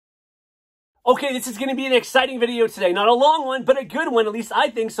Okay, this is going to be an exciting video today. Not a long one, but a good one. At least I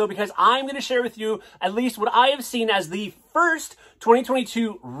think so, because I'm going to share with you at least what I have seen as the first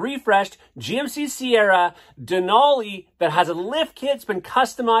 2022 refreshed GMC Sierra Denali that has a lift kit. It's been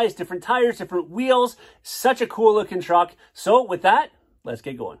customized, different tires, different wheels. Such a cool looking truck. So with that, let's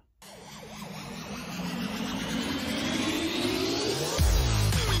get going.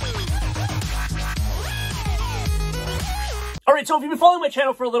 All right, so if you've been following my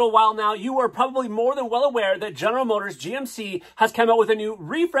channel for a little while now, you are probably more than well aware that General Motors, GMC, has come out with a new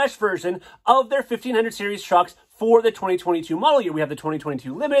refreshed version of their 1500 series trucks for the 2022 model year. We have the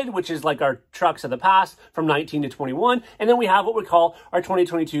 2022 Limited, which is like our trucks of the past from 19 to 21. And then we have what we call our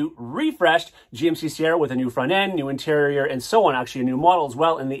 2022 refreshed GMC Sierra with a new front end, new interior, and so on. Actually, a new model as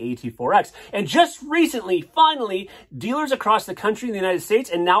well in the AT4X. And just recently, finally, dealers across the country in the United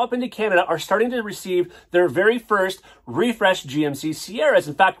States and now up into Canada are starting to receive their very first refreshed GMC Sierras.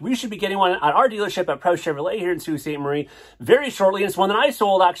 In fact, we should be getting one at our dealership at Prowse Chevrolet here in Sault Ste. Marie very shortly. And it's one that I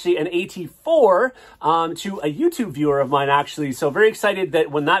sold, actually, an AT4 to a YouTube viewer of mine, actually. So very excited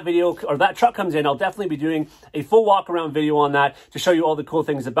that when that video or that truck comes in, I'll definitely be doing a full walk around video on that to show you all the cool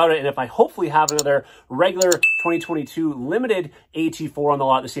things about it. And if I hopefully have another regular 2022 Limited AT4 on the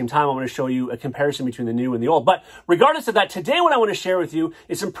lot at the same time, I'm going to show you a comparison between the new and the old. But regardless of that, today what I want to share with you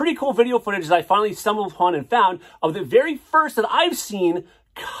is some pretty cool video footage that I finally stumbled upon and found of the very first that I've seen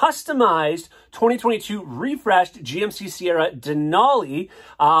customized 2022 refreshed GMC Sierra Denali.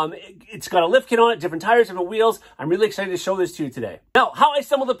 It's got a lift kit on it, different tires, different wheels. I'm really excited to show this to you today. Now, how I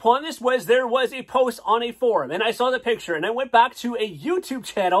stumbled upon this was there was a post on a forum and I saw the picture and I went back to a YouTube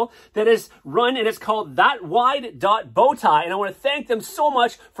channel that is run and it's called thatwide.bowtie. And I want to thank them so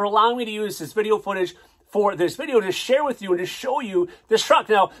much for allowing me to use this video footage for this video to share with you and to show you this truck.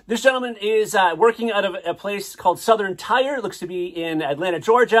 Now, this gentleman is working out of a place called Southern Tire. It looks to be in Atlanta,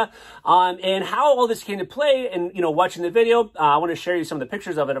 Georgia. And how all this came to play and, you know, watching the video, I want to share you some of the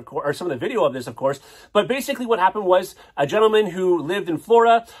pictures of it, of course, or some of the video of this, of course. But basically what happened was a gentleman who lived in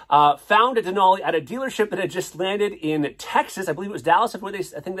Florida found a Denali at a dealership that had just landed in Texas. I believe it was Dallas. I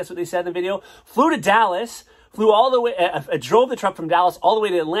think that's what they said in the video. Flew to Dallas. Flew all the way, drove the truck from Dallas all the way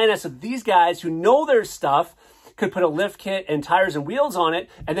to Atlanta so these guys who know their stuff could put a lift kit and tires and wheels on it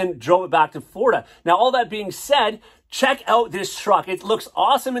and then drove it back to Florida. Now, all that being said, check out this truck. It looks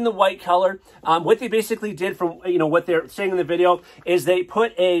awesome in the white color. What they basically did from, you know, what they're saying in the video is they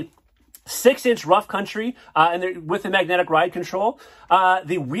put a 6-inch rough country and they're with the magnetic ride control.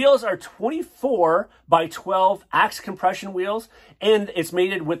 The wheels are 24 by 12 axe compression wheels, and it's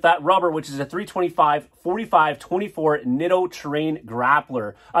mated with that rubber, which is a 325 45 24 Nitto Terrain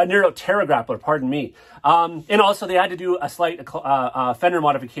Grappler, Nitto Terra Grappler, pardon me. And also they had to do a slight fender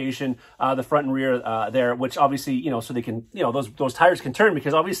modification, the front and rear there, which obviously, you know, so they can, you know, those tires can turn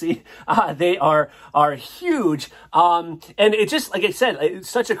because obviously they are huge. And it just, like I said, it's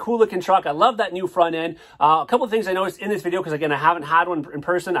such a cool looking truck. I love that new front end. A couple of things I noticed in this video, because again, I haven't had one in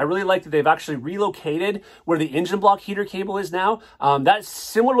person. I really like that they've actually relocated where the engine block heater cable is now. That's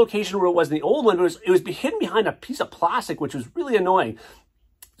similar location where it was in the old one, but it was hidden behind a piece of plastic, which was really annoying.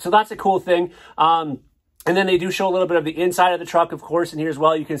 So that's a cool thing. And then they do show a little bit of the inside of the truck, of course, and here as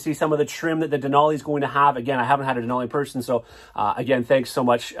well, you can see some of the trim that the Denali is going to have. Again, I haven't had a Denali in person, so again, thanks so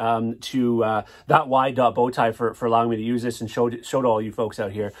much to thatwide.bowtie for allowing me to use this and show to all you folks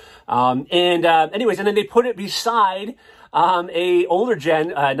out here. Anyways, and then they put it beside a older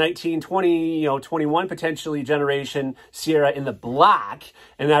gen, 1920, 21 potentially generation Sierra in the black.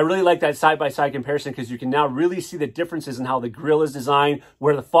 And I really like that side-by-side comparison because you can now really see the differences in how the grille is designed,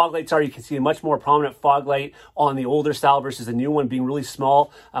 where the fog lights are. You can see a much more prominent fog light on the older style versus the new one being really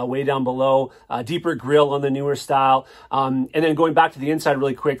small, way down below, deeper grille on the newer style. And then going back to the inside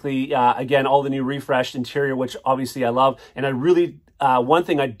really quickly, again, all the new refreshed interior, which obviously I love. And I really, one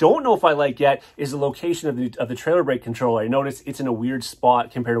thing I don't know if I like yet is the location of the trailer brake controller. I noticed it's in a weird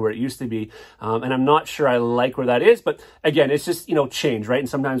spot compared to where it used to be. And I'm not sure I like where that is, but again, it's just, you know, change, right? And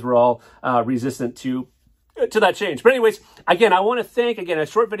sometimes we're all resistant to that change. But anyways, again, I want to thank, again, a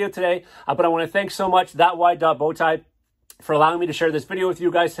short video today, but I want to thank so much thatwide.bowtie for allowing me to share this video with you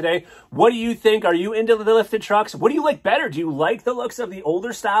guys today. What do you think? Are you into the lifted trucks? What do you like better? Do you like the looks of the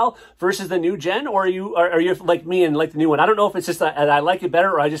older style versus the new gen, or are you like me and like the new one? I don't know if it's just that I like it better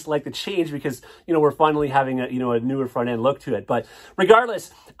or I just like the change because, you know, we're finally having a, you know, a newer front end look to it. But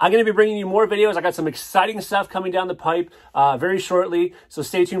regardless, I'm going to be bringing you more videos. I got some exciting stuff coming down the pipe very shortly, so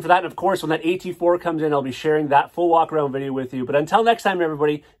stay tuned for that. And of course, when that AT4 comes in, I'll be sharing that full walk around video with you. But until next time,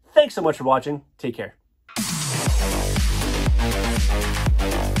 everybody, thanks so much for watching. Take care.